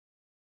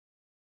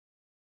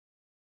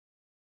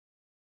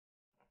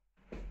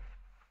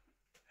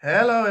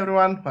Hello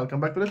everyone,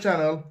 welcome back to the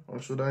channel. Or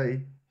should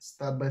I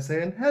start by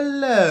saying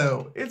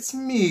hello, it's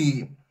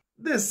me,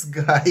 this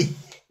guy.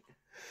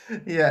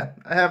 Yeah,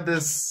 I have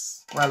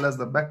this, well, that's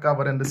the back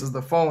cover and this is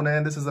the phone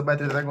and this is the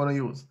battery that I'm gonna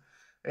use.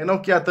 A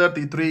Nokia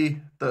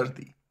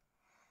 3330,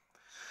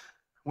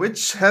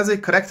 which has a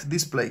correct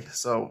display.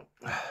 So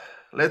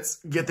let's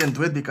get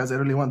into it because I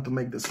really want to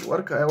make this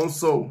work. I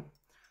also,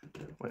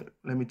 wait,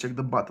 let me check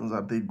the buttons.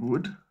 Are they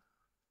good?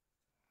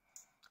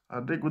 Are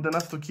they good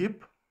enough to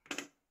keep?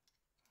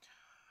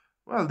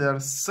 Well, they are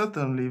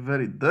certainly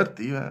very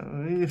dirty.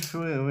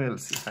 We'll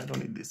see. I don't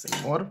need this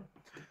anymore.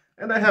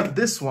 And I have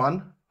this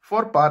one,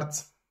 4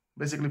 parts,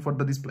 basically for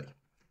the display.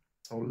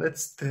 So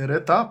let's tear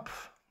it up.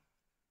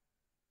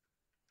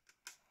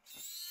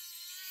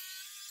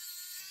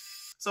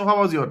 So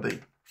how was your day?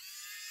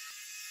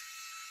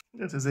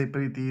 This is a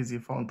pretty easy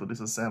phone to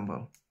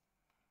disassemble.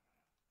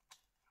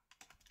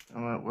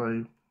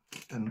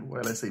 And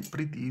while I say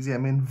pretty easy, I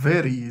mean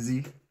very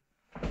easy.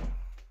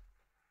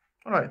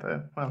 Alright,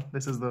 well,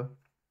 this is the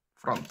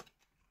front.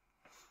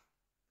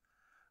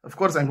 Of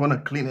course, I'm gonna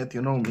clean it,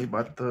 you know me,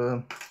 but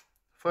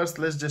first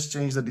let's just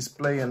change the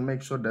display and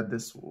make sure that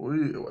this,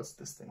 what's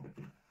this thing?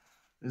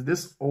 Is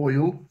this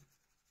oil?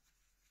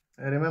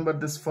 I remember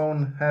this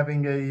phone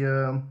having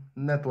a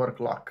network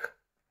lock.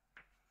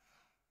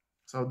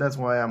 So that's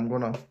why I'm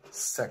gonna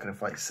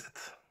sacrifice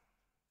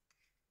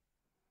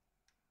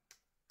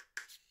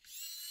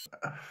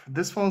it.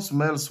 This phone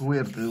smells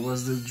weird.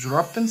 Was it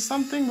dropped in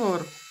something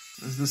or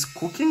is this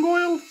cooking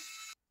oil?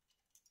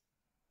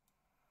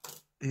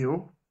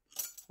 Ew.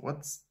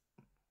 What's...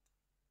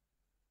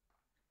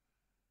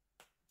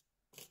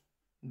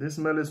 This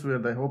smell is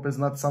weird. I hope it's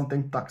not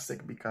something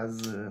toxic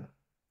because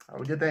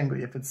I'll get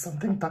angry if it's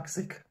something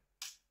toxic.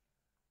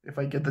 If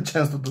I get the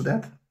chance to do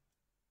that.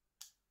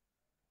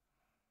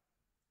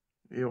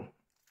 Ew.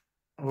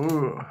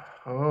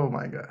 Oh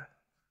my god.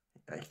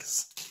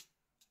 Yikes.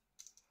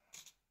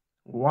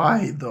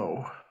 Why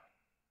though?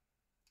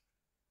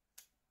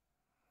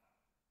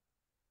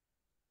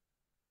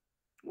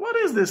 What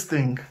is this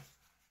thing?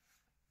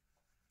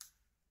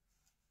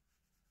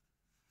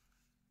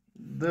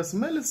 The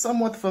smell is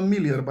somewhat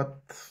familiar, but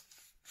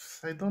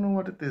I don't know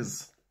what it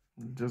is.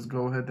 Just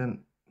go ahead and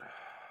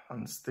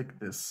unstick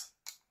this.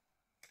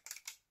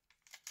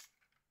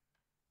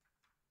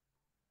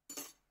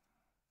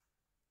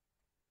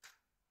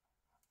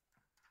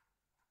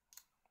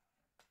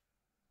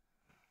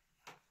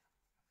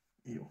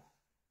 Ew.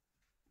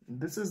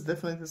 This is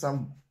definitely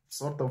some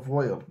sort of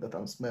oil that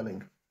I'm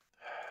smelling.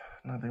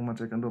 Nothing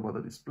much I can do about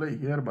the display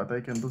here, but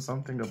I can do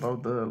something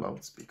about the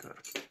loudspeaker.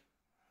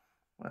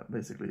 Well,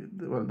 basically,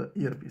 well, the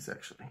earpiece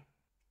actually.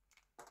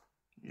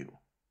 Ew.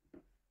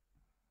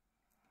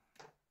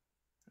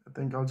 I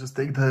think I'll just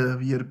take the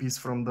earpiece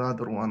from the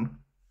other one.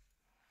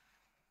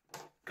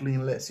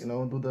 Clean less, you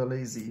know, do the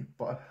lazy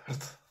part.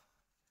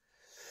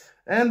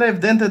 And I've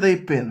dented a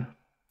pin.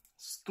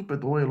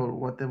 Stupid oil or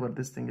whatever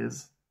this thing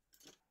is.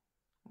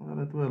 Well,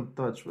 it will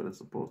touch where it's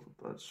supposed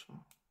to touch.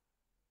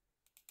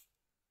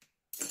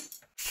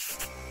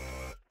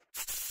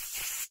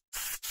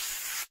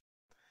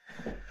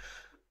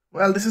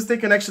 Well, this is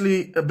taking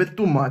actually a bit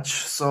too much,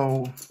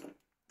 so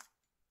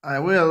I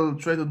will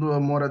try to do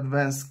a more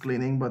advanced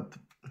cleaning, but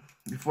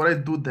before I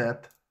do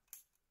that,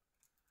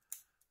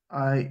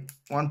 I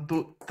want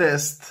to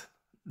test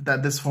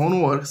that this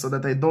phone works so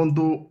that I don't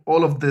do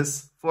all of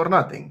this for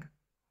nothing.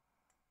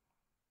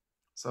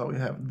 So we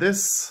have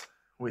this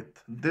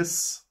with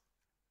this.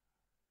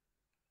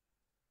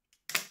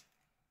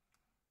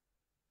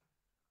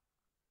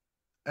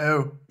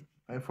 Oh,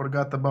 I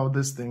forgot about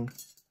this thing.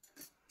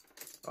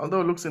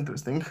 Although it looks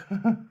interesting.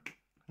 I'm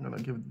gonna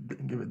give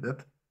it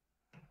that.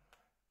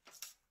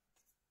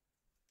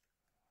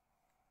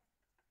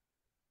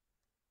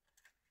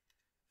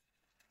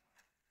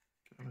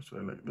 Okay, let's try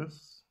like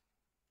this.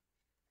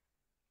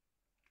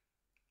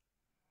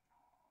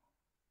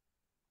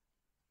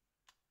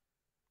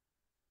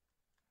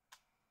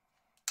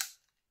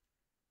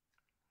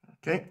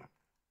 Okay.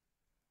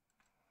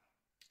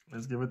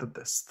 Let's give it a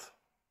test.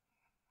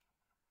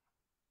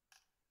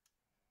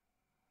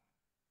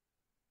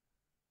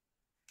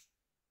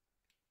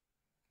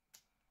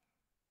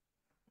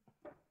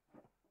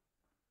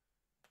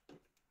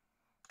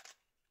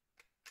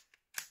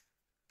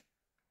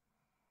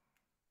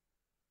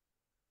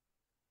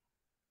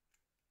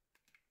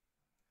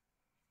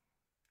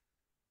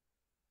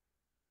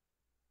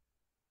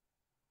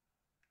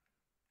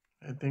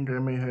 I think I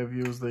may have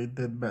used a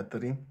dead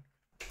battery.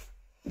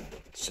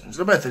 Change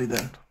the battery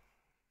then.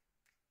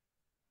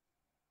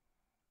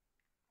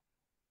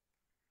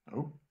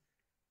 Oh,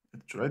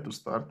 it tried to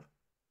start.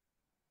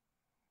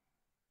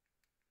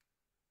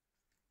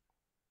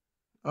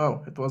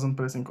 Oh, it wasn't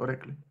pressing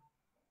correctly.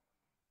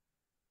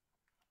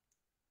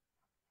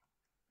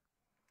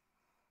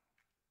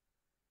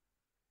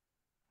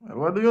 Well,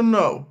 what do you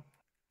know?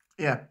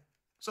 Yeah,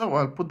 so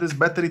I'll put this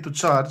battery to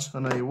charge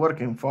on a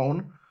working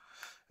phone,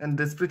 and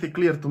it's pretty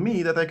clear to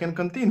me that I can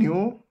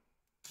continue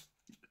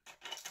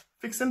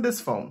fixing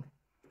this phone.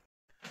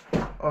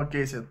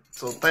 Okay,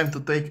 so time to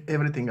take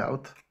everything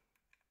out.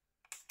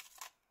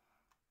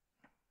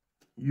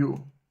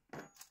 You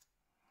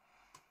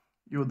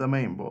the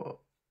main board.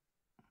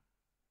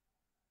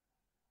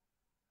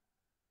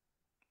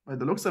 By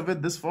the looks of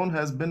it, this phone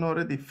has been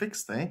already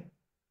fixed, eh?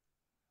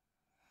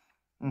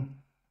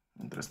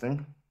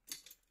 Interesting.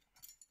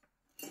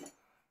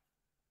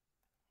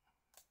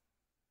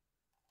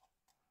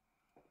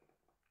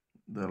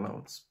 The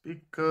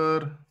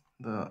loudspeaker,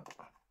 the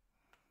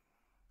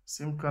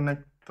SIM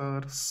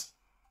connectors,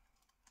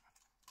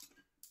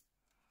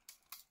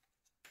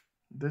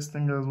 this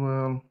thing as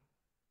well.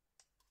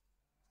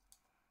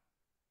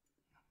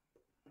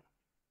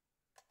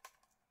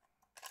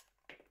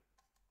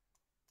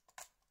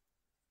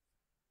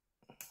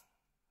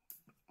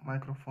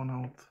 Microphone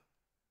out.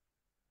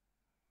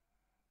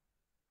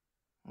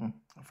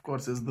 Of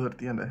course it's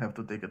dirty and I have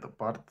to take it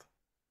apart.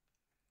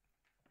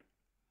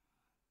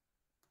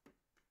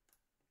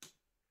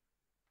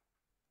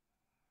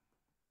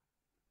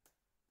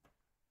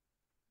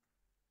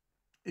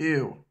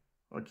 Ew.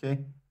 Okay.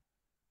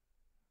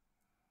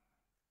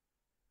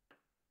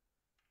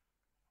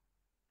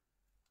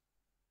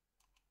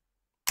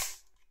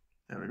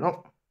 There we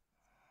go.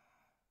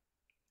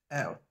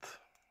 Out.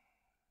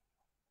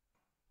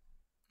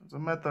 As a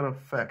matter of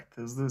fact,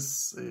 is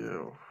this...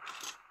 Ew.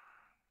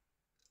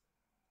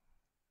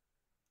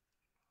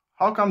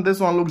 How come this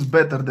one looks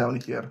better down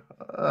here?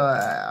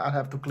 I'll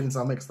have to clean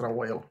some extra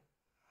oil.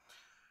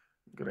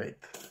 Great.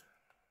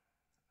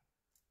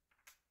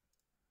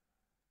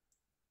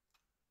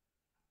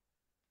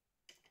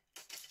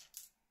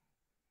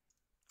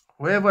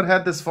 Whoever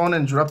had this phone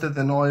and dropped it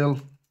in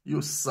oil,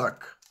 you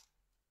suck.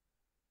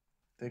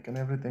 Taking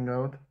everything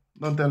out.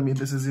 Don't tell me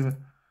this is even...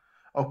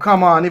 Oh,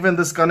 come on, even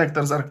these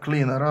connectors are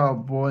cleaner. Oh,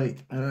 boy.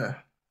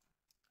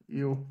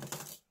 You.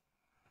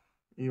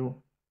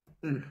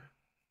 Ugh.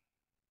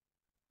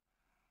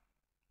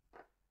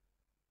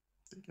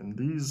 Taking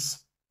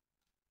these.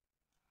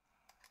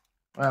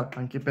 Well,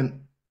 I'm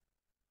keeping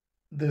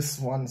this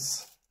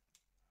ones.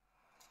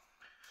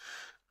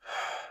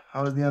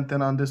 How is the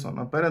antenna on this one?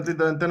 Apparently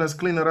the antenna is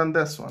cleaner on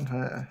this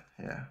one.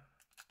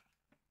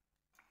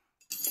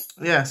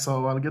 Yeah,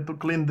 so I'll get to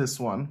clean this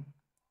one.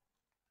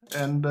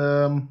 And,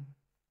 well,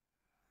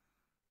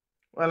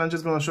 I'm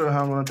just going to show you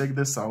how I'm going to take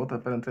this out.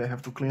 Apparently I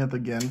have to clean it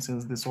again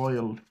since this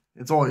oil,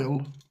 it's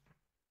oil.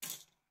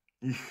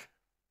 Eek.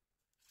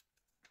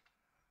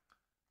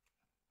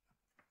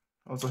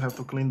 Also have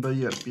to clean the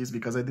earpiece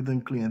because I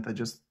didn't clean it. I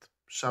just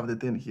shoved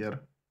it in here.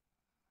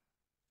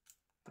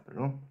 There we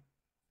go.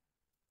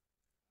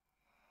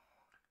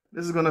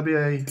 This is gonna be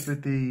a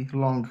pretty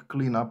long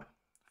cleanup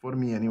for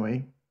me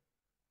anyway.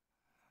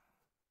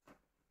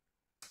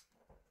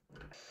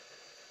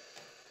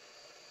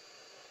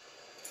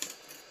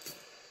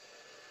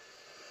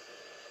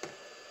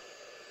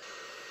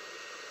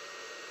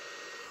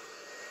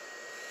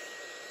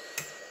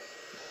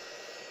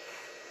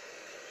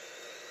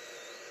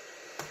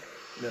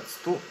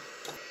 That's two.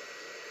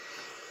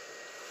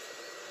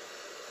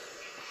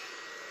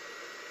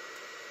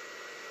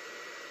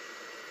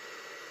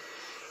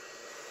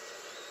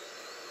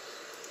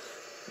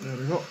 There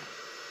we go.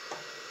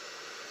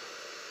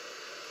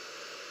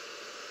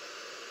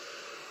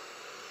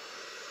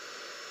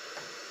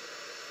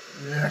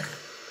 Yeah.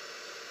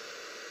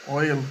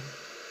 Oil.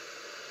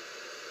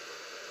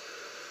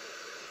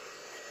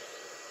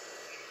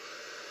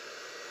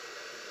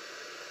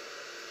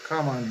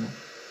 Come on, you.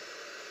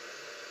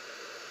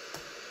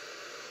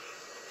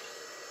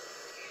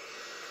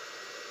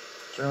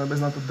 Try my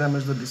best not to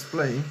damage the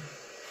display.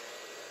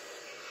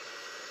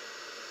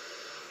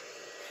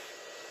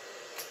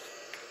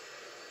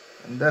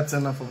 And that's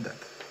enough of that.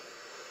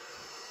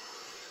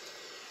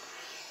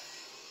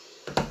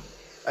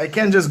 I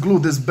can't just glue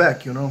this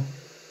back, you know.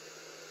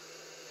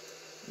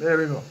 There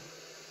we go.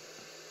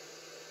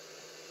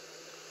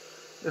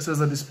 This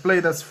is a display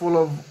that's full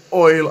of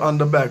oil on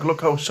the back.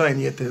 Look how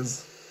shiny it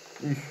is.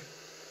 Eek.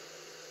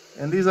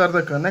 And these are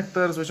the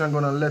connectors which I'm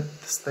gonna let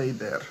stay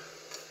there.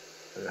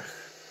 Ugh.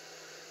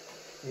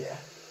 Yeah.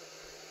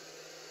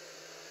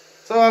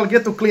 So I'll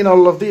get to clean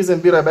all of these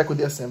and be right back with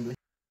the assembly.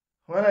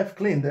 Well, I've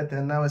cleaned it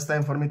and now it's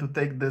time for me to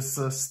take this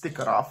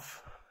sticker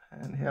off.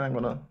 And here I'm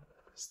gonna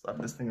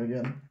start this thing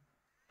again.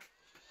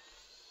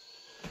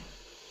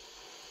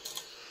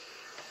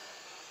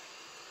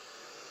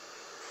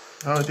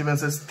 Oh, it even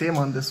says Tim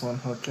on this one,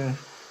 okay.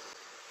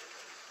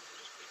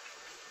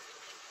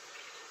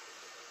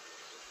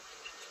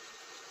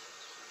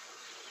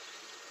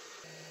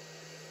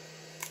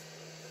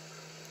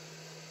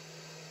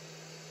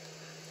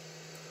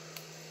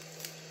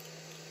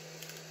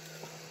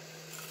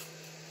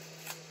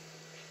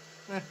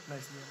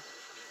 Nice.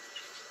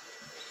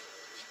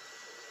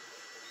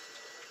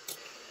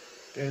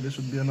 Okay, this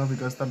should be enough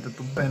because I started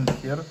to bend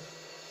here.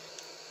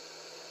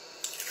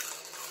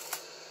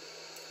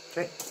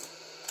 Okay.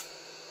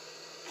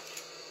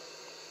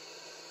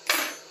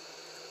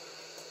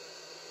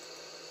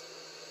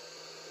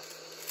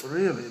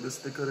 Really, the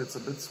sticker it's a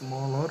bit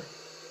smaller.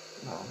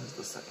 No, it's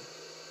the same.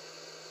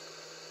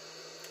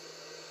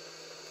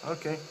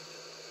 Okay,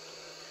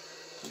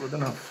 good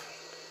enough.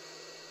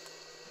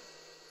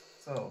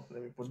 So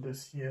let me put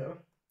this here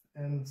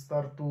and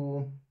start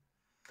to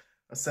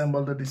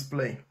assemble the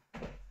display.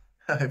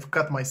 I've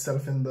cut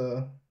myself in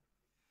the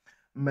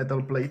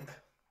metal plate.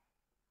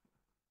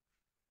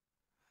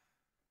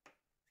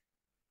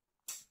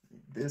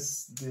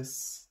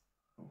 This,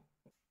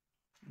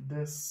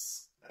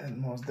 and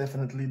most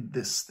definitely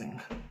this thing,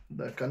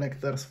 the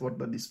connectors for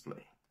the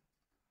display.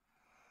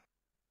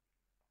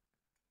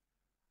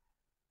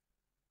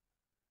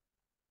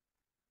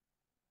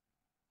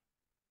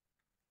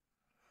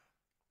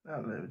 Now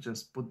let me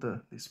just put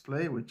the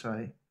display, which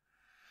I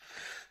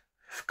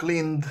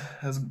cleaned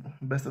as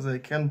best as I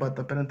can, but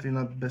apparently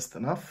not best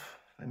enough.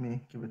 Let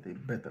me give it a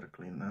better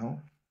clean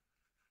now,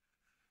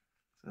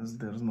 since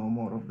there's no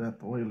more of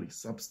that oily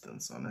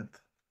substance on it.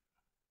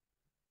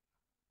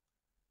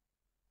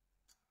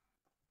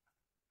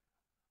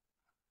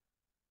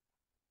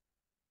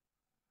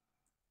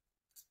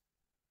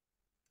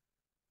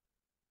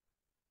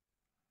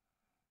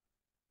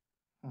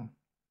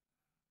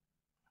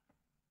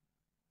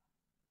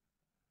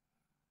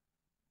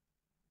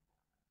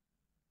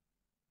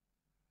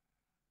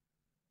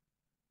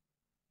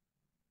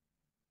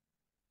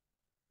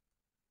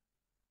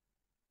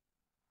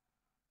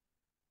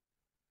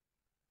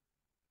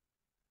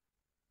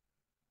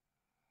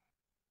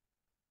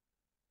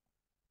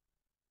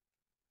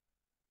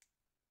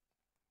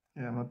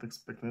 Yeah, I'm not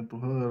expecting it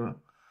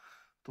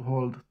to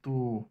hold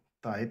too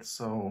tight,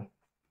 so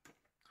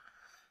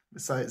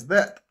besides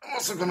that, I'm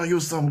also gonna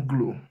use some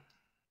glue.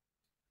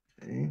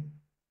 Okay.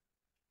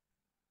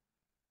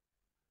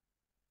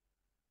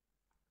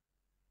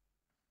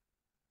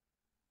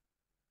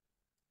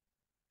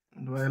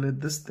 And while I let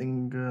this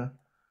thing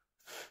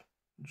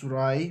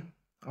dry,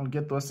 I'll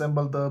get to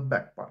assemble the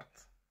back part.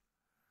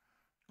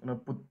 I'm gonna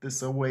put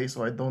this away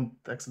so I don't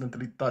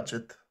accidentally touch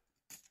it.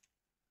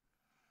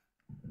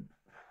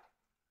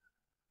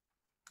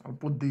 I'll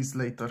put these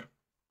later.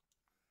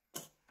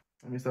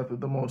 Let me start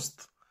with the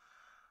most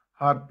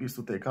hard piece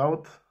to take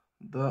out,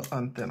 the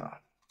antenna.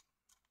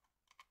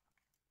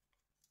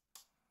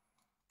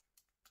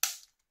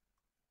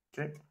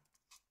 Okay.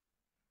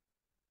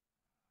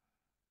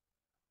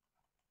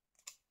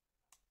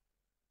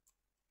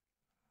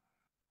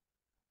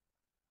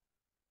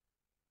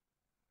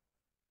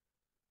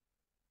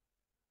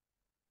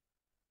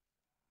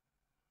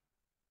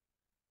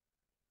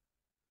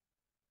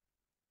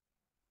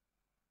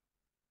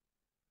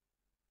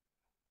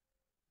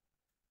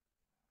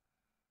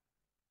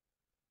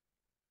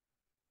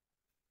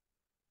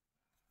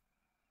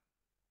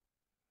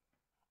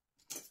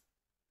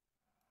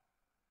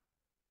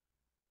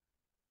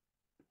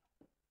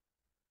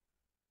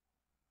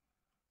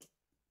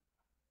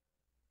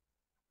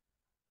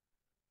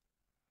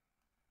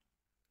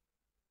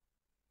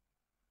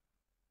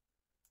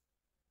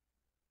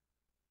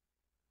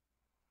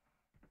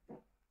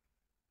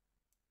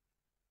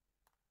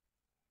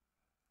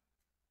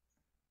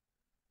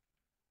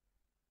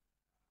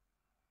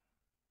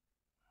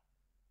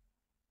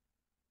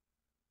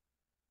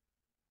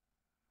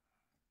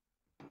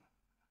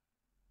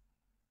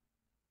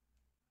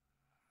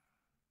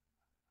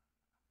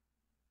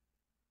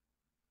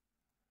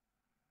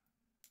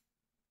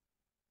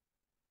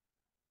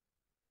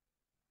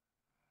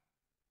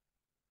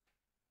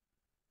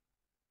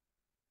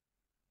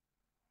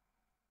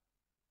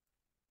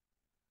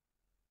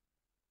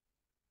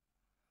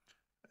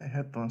 I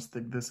had to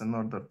unstick this in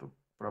order to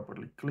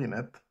properly clean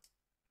it.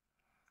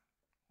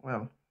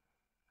 Well,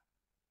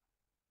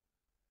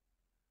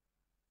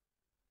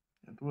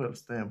 it will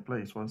stay in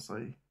place once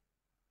I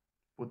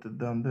put it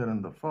down there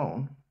in the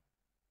phone,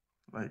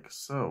 like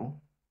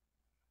so.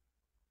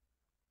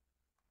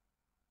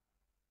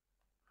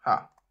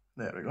 Ha!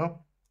 There we go.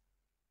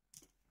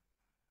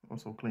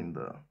 Also clean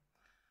the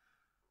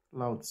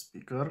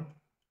loudspeaker.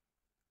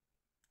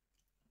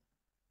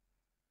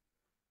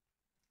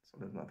 So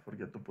let's not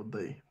forget to put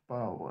the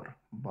power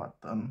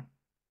button.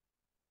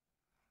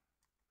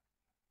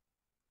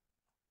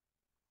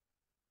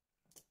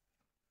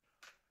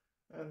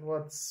 And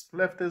what's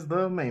left is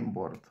the main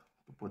board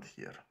to put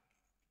here.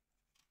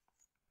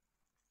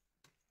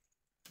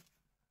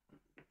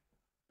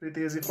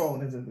 Pretty easy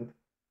phone, isn't it?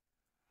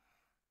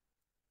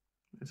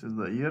 This is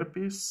the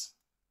earpiece.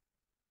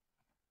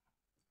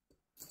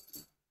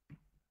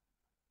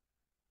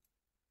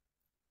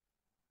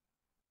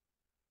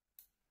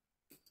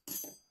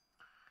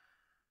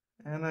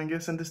 And I'm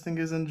guessing this thing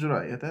isn't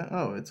dry yet, eh?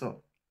 Oh, it's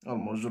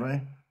almost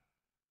dry.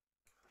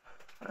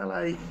 Well,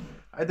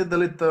 I did a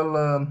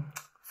little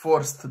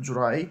forced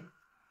dry.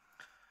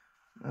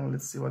 Now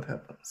let's see what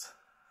happens.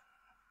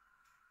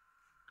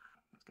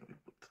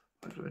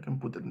 Actually, I can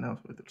put it now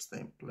so it'll stay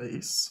in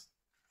place.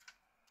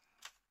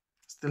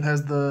 Still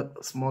has the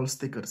small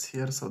stickers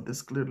here, so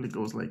this clearly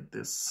goes like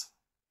this.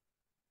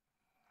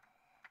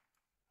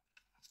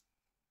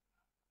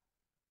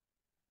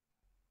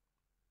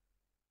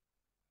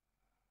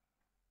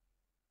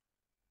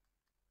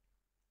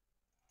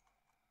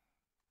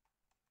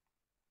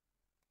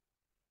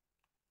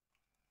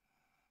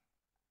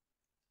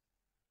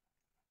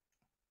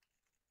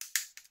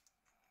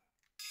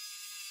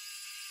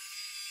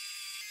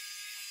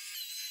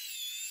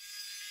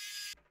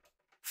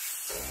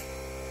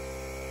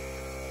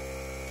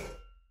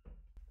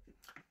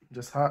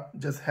 just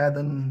had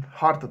an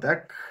heart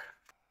attack.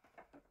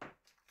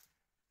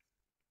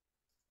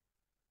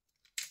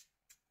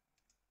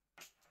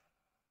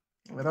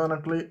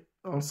 Ironically,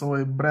 also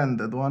a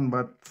branded one,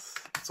 but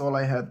it's all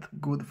I had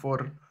good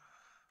for,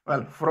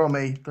 well, from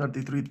a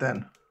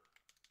 3310.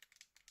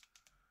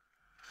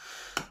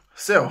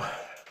 So,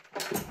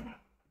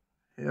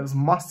 here's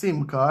my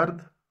SIM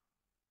card.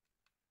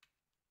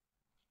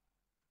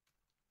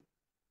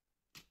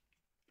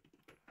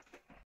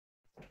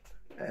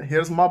 And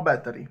here's my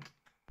battery.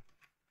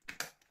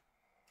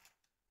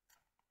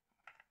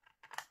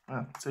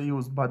 It's a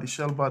used body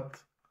shell, but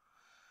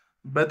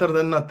better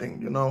than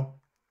nothing, you know.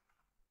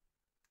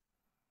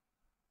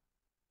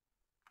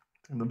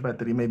 The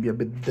battery may be a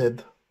bit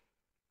dead.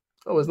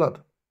 Oh, it's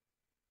not.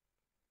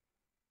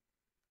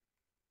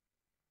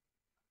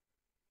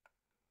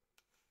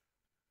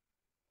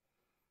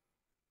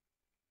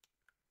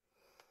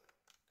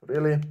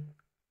 Really?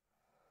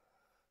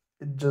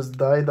 It just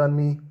died on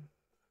me.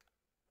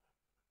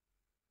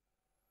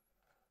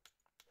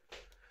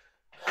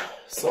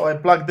 So I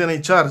plugged in a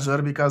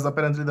charger because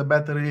apparently the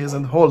battery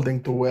isn't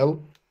holding too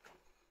well.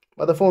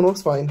 But the phone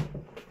works fine.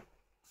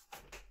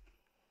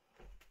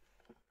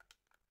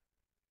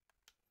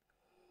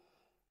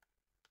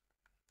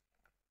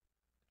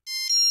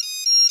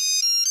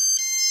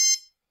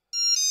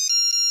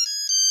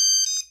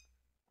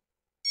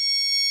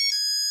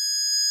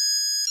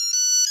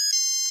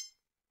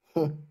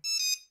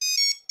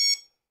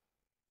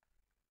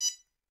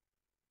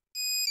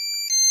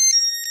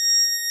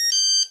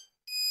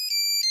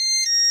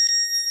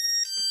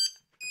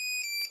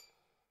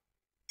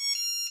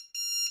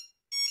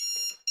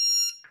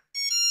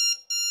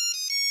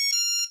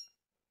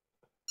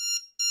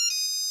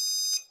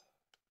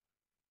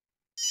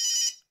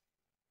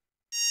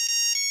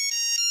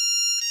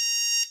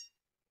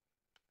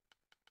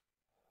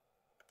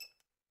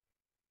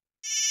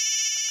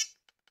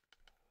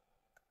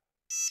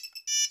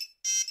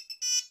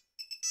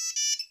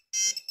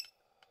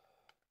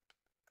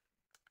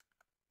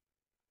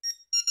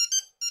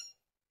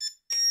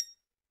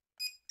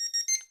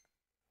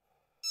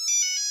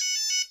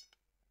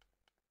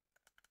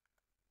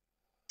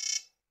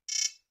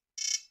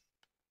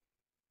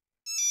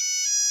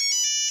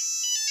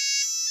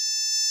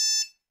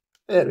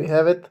 There we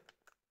have it.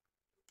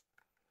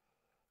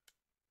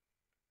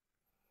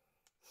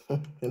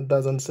 It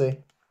doesn't say.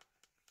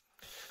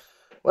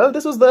 Well,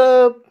 this was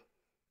the,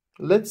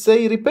 let's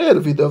say, repair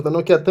video of the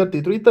Nokia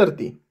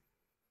 3330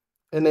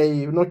 and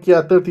a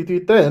Nokia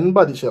 3310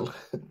 body shell.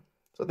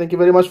 So thank you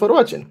very much for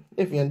watching.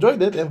 If you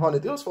enjoyed it and found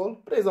it useful,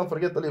 please don't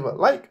forget to leave a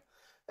like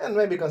and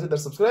maybe consider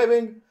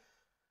subscribing.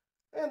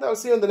 And I'll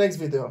see you in the next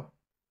video.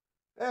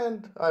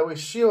 And I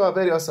wish you a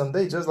very awesome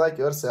day just like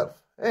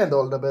yourself. And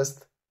all the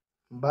best.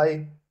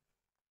 Bye.